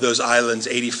 people of those islands,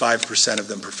 85% of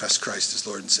them profess Christ as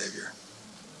Lord and Savior.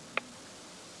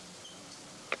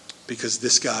 Because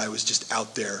this guy was just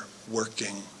out there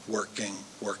working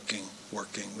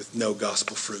with no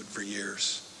gospel fruit for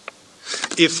years.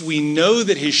 If we know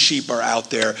that his sheep are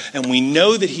out there and we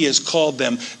know that he has called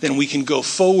them, then we can go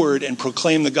forward and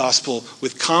proclaim the gospel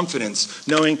with confidence,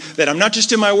 knowing that I'm not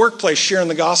just in my workplace sharing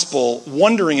the gospel,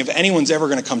 wondering if anyone's ever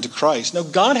going to come to Christ. No,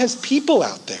 God has people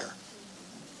out there.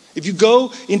 If you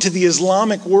go into the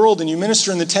Islamic world and you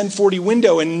minister in the 1040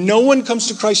 window and no one comes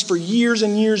to Christ for years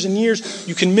and years and years,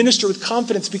 you can minister with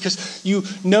confidence because you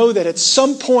know that at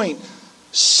some point,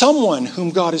 someone whom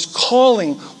God is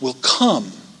calling will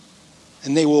come.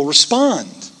 And they will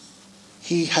respond.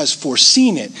 He has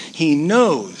foreseen it. He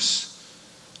knows.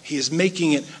 He is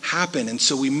making it happen. And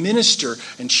so we minister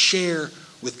and share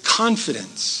with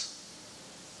confidence.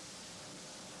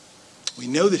 We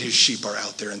know that his sheep are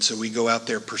out there, and so we go out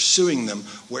there pursuing them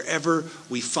wherever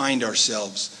we find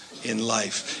ourselves in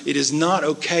life. It is not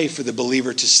okay for the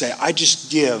believer to say, I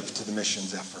just give to the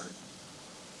missions effort.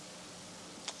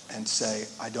 And say,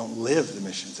 I don't live the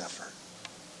missions effort.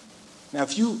 Now,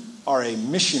 if you are a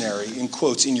missionary, in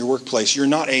quotes, in your workplace, you're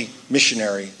not a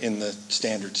missionary in the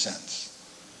standard sense.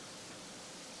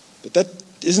 But that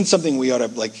isn't something we ought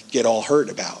to get all hurt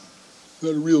about.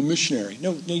 You're not a real missionary.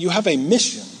 No, you have a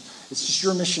mission. It's just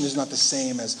your mission is not the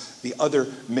same as the other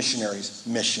missionaries'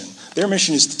 mission. Their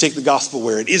mission is to take the gospel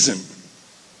where it isn't.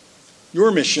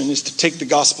 Your mission is to take the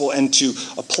gospel and to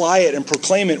apply it and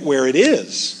proclaim it where it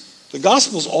is. The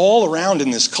gospel's all around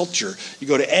in this culture. You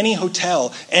go to any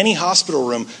hotel, any hospital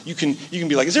room, you can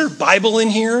be like, is there a Bible in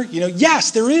here?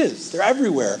 Yes, there is. They're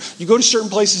everywhere. You go to certain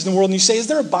places in the world and you say, is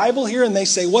there a Bible here? And they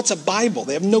say, what's a Bible?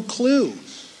 They have no clue.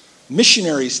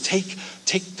 Missionaries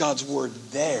take God's word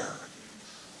there.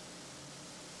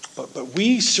 But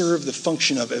we serve the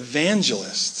function of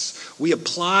evangelists. We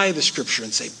apply the scripture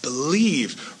and say,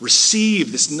 believe,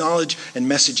 receive, this knowledge and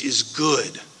message is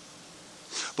good.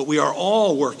 But we are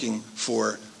all working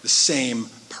for the same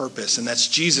purpose, and that's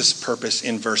Jesus' purpose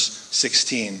in verse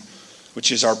 16,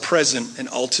 which is our present and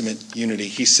ultimate unity.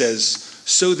 He says,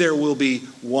 so there will be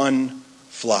one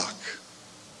flock.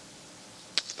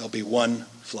 There'll be one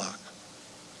flock.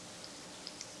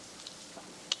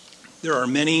 There are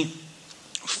many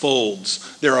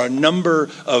folds. There are a number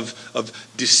of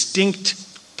distinct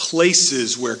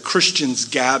places where Christians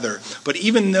gather. But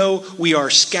even though we are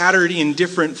scattered in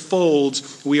different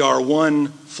folds, we are one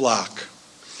flock.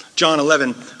 John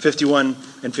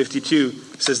 11:51 and 52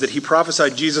 says that he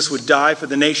prophesied Jesus would die for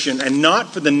the nation, and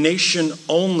not for the nation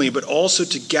only, but also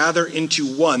to gather into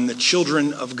one the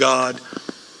children of God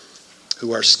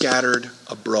who are scattered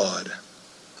abroad.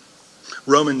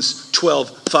 Romans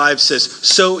 12:5 says,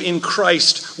 so in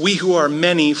Christ we who are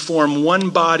many form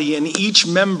one body, and each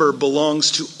member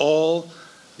belongs to all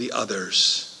the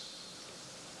others.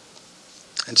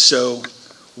 And so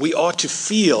we ought to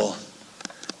feel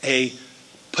a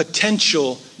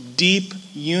potential deep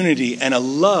unity and a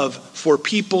love for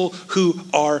people who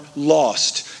are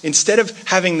lost. Instead of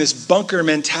having this bunker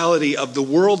mentality of the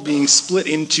world being split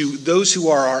into those who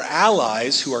are our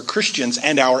allies, who are Christians,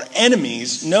 and our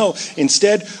enemies, no,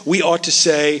 instead we ought to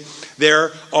say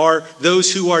there are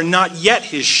those who are not yet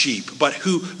his sheep, but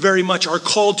who very much are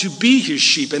called to be his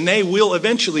sheep, and they will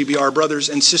eventually be our brothers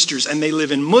and sisters, and they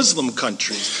live in Muslim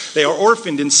countries. They are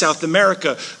orphaned in South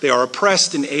America. They are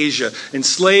oppressed in Asia,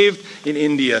 enslaved in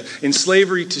India, in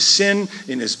slavery to sin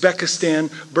in Uzbekistan,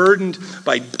 burdened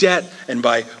by debt and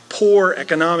by poor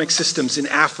economic systems in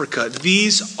Africa.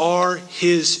 These are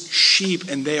his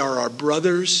sheep, and they are our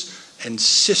brothers and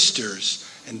sisters,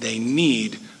 and they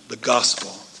need the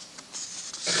gospel.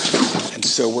 And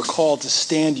so we're called to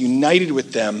stand united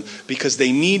with them because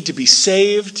they need to be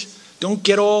saved. Don't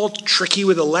get all tricky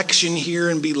with election here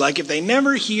and be like, if they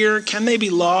never hear, can they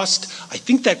be lost? I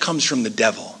think that comes from the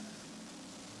devil.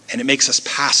 And it makes us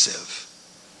passive.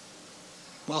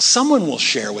 Well, someone will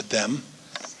share with them.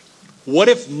 What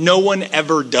if no one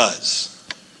ever does?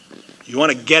 You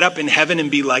want to get up in heaven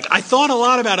and be like, I thought a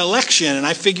lot about election and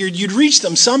I figured you'd reach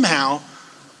them somehow.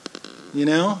 You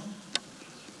know?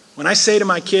 When I say to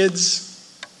my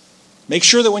kids, make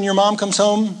sure that when your mom comes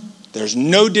home, there's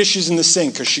no dishes in the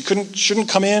sink, because she shouldn't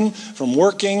come in from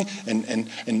working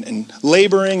and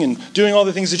laboring and doing all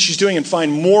the things that she's doing and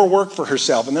find more work for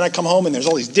herself. And then I come home and there's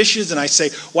all these dishes and I say,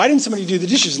 why didn't somebody do the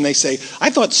dishes? And they say, I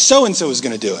thought so-and-so was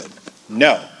going to do it.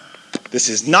 No, this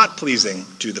is not pleasing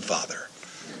to the Father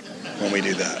when we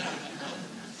do that.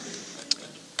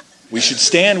 We should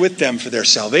stand with them for their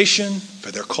salvation,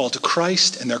 for their call to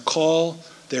Christ, and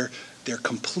their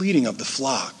completing of the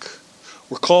flock.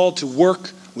 We're called to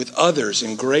work with others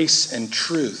in grace and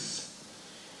truth.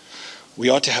 We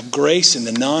ought to have grace in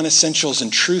the non-essentials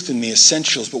and truth in the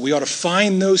essentials, but we ought to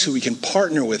find those who we can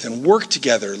partner with and work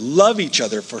together, love each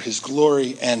other for his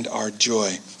glory and our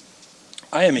joy.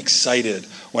 I am excited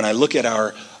when I look at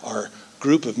our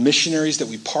group of missionaries that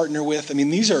we partner with. I mean,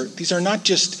 these are not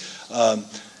just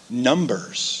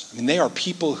numbers. I mean, they are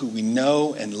people who we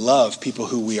know and love, people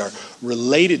who we are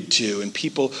related to, and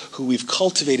people who we've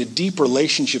cultivated deep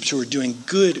relationships, who are doing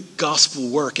good gospel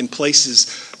work in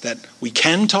places that we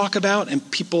can talk about and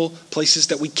places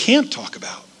that we can't talk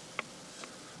about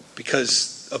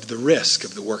because of the risk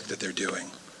of the work that they're doing.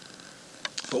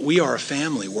 But we are a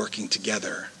family working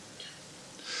together.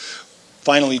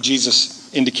 Finally,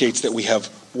 Jesus indicates that we have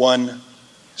one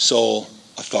sole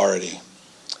authority.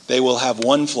 They will have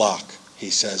one flock, he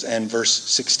says. And verse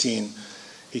 16,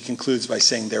 he concludes by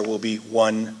saying there will be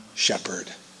one shepherd.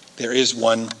 There is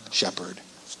one shepherd.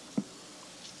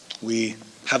 We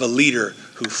have a leader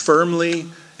who firmly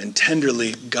and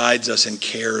tenderly guides us and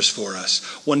cares for us.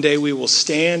 One day we will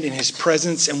stand in his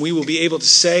presence and we will be able to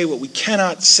say what we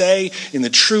cannot say in the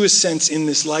truest sense in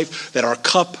this life, that our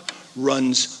cup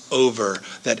runs over,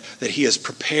 that he has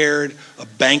prepared a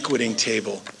banqueting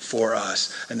table for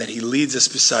us, and that he leads us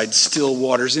beside still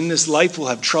waters. In this life we'll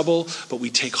have trouble, but we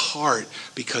take heart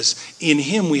because in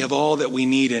him we have all that we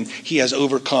need, and he has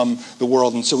overcome the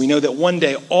world. And so we know that one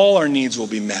day all our needs will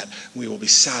be met. We will be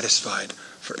satisfied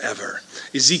forever.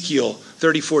 Ezekiel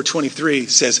 34:23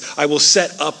 says, I will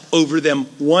set up over them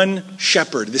one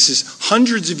shepherd. This is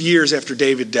hundreds of years after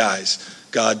David dies.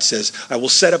 God says, I will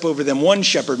set up over them one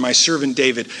shepherd, my servant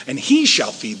David, and he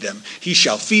shall feed them. He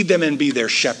shall feed them and be their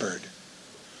shepherd.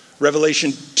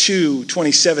 Revelation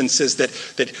 2:27 says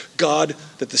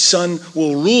that the Son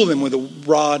will rule them with a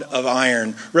rod of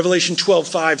iron. Revelation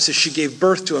 12:5 says she gave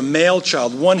birth to a male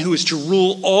child, one who is to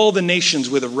rule all the nations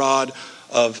with a rod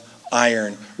of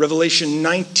iron. Revelation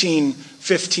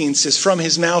 19:15 says, from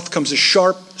his mouth comes a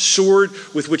sharp sword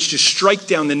with which to strike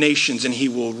down the nations, and he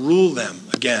will rule them.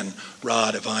 Again,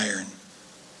 rod of iron.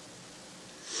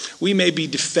 We may be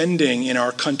defending in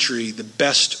our country the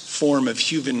best form of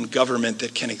human government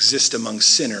that can exist among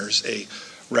sinners, a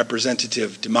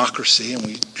representative democracy, and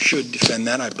we should defend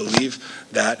that, I believe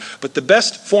that. But the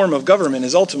best form of government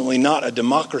is ultimately not a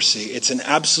democracy. It's an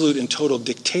absolute and total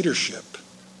dictatorship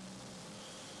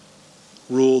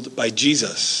ruled by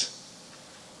Jesus.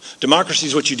 Democracy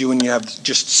is what you do when you have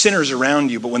just sinners around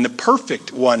you, but when the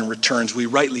perfect one returns, we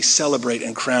rightly celebrate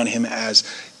and crown him as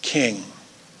king.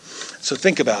 So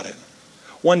think about it.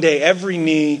 One day every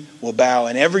knee will bow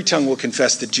and every tongue will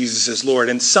confess that Jesus is Lord,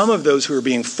 and some of those who are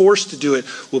being forced to do it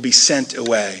will be sent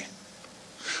away.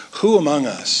 Who among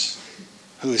us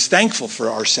who is thankful for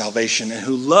our salvation and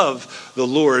who love the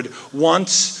Lord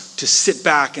wants to sit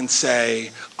back and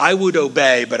say, I would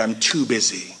obey, but I'm too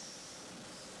busy.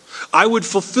 I would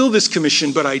fulfill this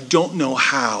commission, but I don't know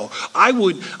how. I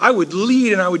would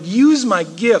lead and I would use my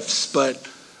gifts, but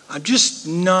I'm just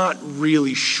not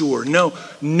really sure. No,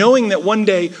 knowing that one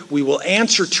day we will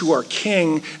answer to our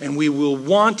King and we will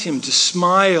want him to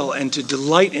smile and to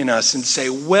delight in us and say,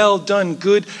 well done,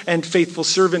 good and faithful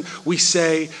servant, we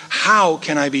say, how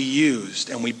can I be used?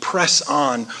 And we press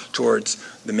on towards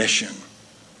the mission.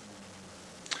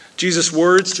 Jesus'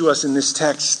 words to us in this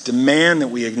text demand that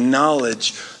we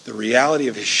acknowledge the reality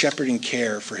of his shepherding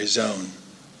care for his own.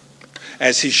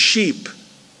 As his sheep,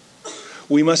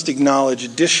 we must acknowledge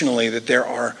additionally that there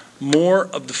are more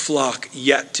of the flock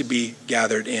yet to be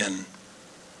gathered in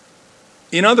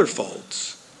other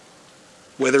folds,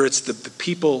 whether it's the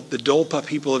people, the Dolpa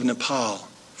people of Nepal,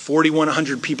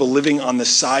 4,100 people living on the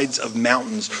sides of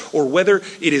mountains, or whether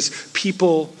it is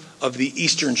people of the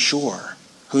Eastern Shore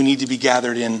who need to be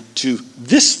gathered into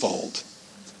this fold.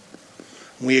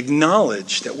 We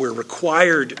acknowledge that we're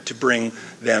required to bring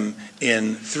them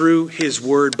in through his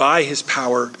word, by his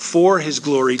power, for his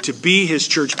glory, to be his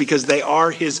church, because they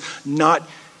are his not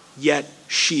yet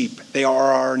sheep. They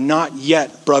are not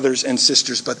yet brothers and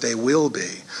sisters, but they will be.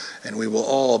 And we will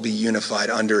all be unified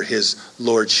under his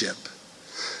lordship.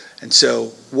 And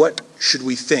so what should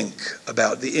we think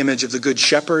about the image of the Good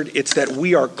Shepherd? It's that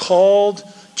we are called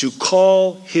to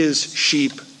call his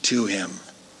sheep to him.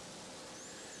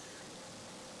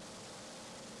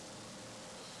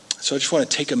 So I just want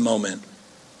to take a moment.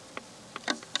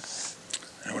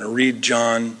 I want to read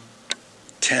John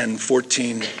 10,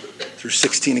 14 through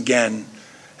 16 again.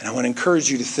 And I want to encourage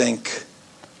you to think,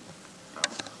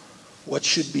 what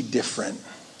should be different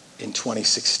in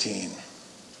 2016?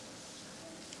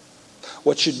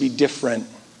 What should be different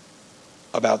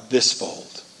about this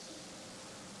fold?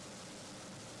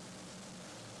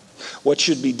 What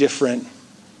should be different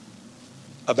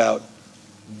about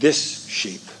this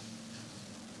sheep?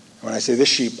 When I say this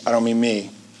sheep, I don't mean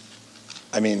me.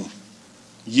 I mean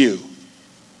you,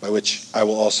 by which I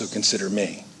will also consider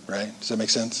me, right? Does that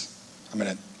make sense?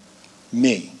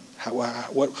 Me.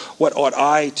 What ought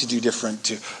I to do different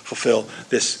to fulfill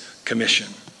this commission?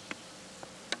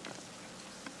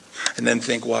 And then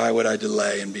think, why would I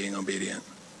delay in being obedient?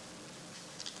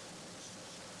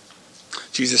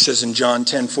 Jesus says in John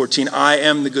 10:14, I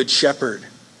am the good shepherd.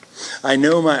 I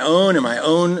know my own, and my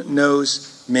own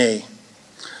knows me.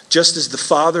 Just as the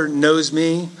Father knows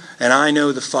me, and I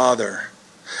know the Father.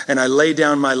 And I lay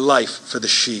down my life for the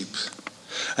sheep.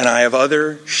 And I have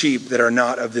other sheep that are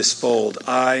not of this fold.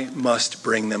 I must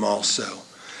bring them also.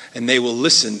 And they will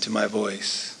listen to my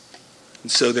voice.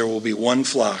 And so there will be one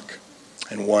flock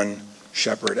and one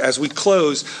shepherd. As we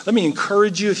close, let me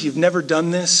encourage you, if you've never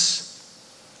done this,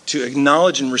 to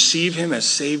acknowledge and receive him as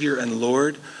Savior and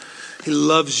Lord. He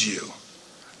loves you.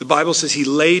 The Bible says he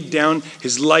laid down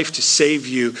his life to save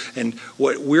you. And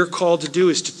what we're called to do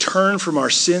is to turn from our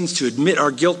sins, to admit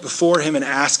our guilt before him and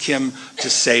ask him to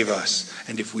save us.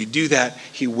 And if we do that,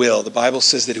 he will. The Bible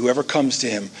says that whoever comes to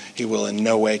him, he will in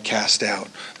no way cast out.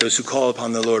 Those who call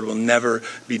upon the Lord will never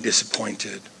be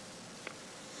disappointed.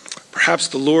 Perhaps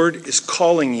the Lord is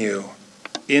calling you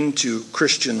into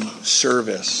Christian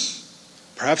service.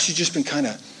 Perhaps you've just been kind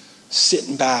of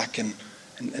sitting back and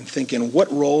thinking,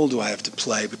 what role do I have to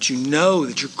play? But you know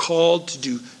that you're called to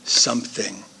do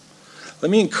something.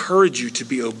 Let me encourage you to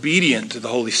be obedient to the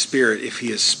Holy Spirit if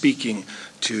he is speaking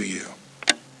to you.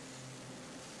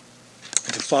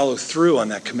 And to follow through on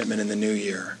that commitment in the new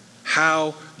year.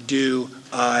 How do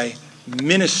I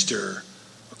minister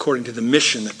according to the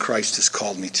mission that Christ has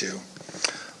called me to?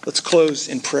 Let's close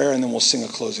in prayer and then we'll sing a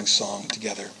closing song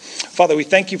together. Father, we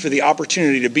thank you for the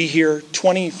opportunity to be here.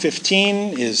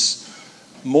 2015 is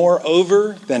more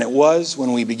over than it was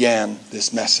when we began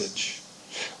this message.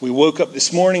 We woke up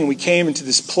this morning and we came into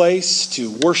this place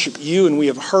to worship you, and we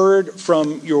have heard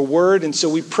from your word. And so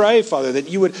we pray, Father, that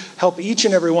you would help each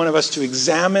and every one of us to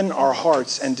examine our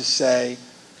hearts and to say,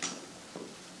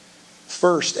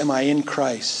 first, am I in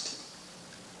Christ?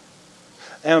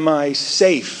 Am I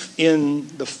safe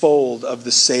in the fold of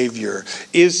the Savior?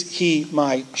 Is he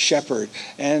my shepherd?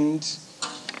 And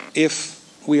if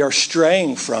we are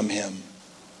straying from him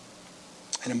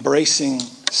and embracing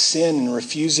sin and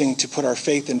refusing to put our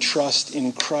faith and trust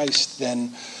in Christ,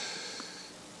 then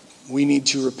we need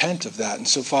to repent of that. And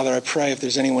so, Father, I pray if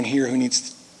there's anyone here who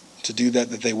needs to do that,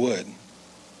 that they would.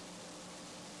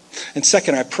 And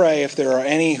second, I pray if there are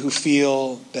any who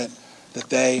feel that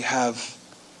they have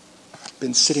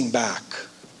been sitting back,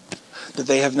 that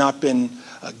they have not been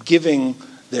giving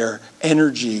their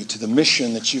energy to the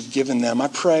mission that you've given them, I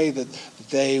pray that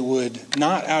they would,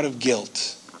 not out of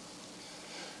guilt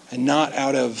and not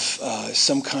out of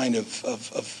some kind of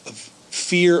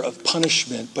fear of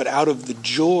punishment, but out of the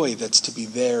joy that's to be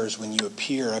theirs when you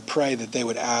appear, I pray that they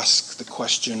would ask the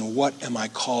question, what am I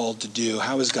called to do?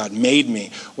 How has God made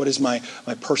me? What is my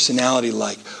personality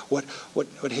like? What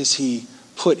has he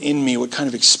put in me? What kind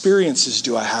of experiences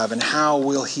do I have? And how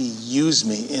will he use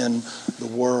me in the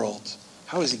world?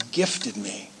 How has he gifted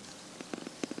me?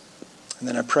 And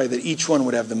then I pray that each one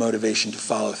would have the motivation to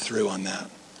follow through on that.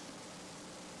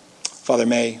 Father,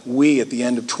 may we at the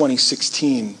end of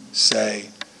 2016 say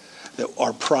that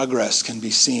our progress can be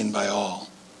seen by all,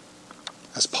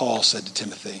 as Paul said to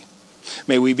Timothy.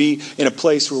 May we be in a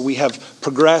place where we have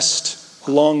progressed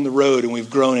along the road and we've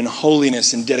grown in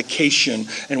holiness and dedication,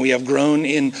 and we have grown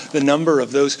in the number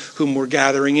of those whom we're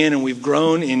gathering in, and we've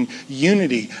grown in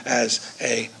unity as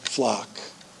a flock.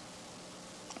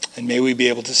 And may we be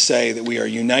able to say that we are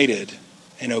united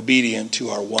and obedient to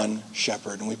our one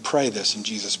shepherd. And we pray this in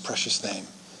Jesus' precious name.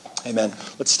 Amen.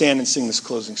 Let's stand and sing this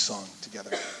closing song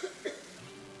together.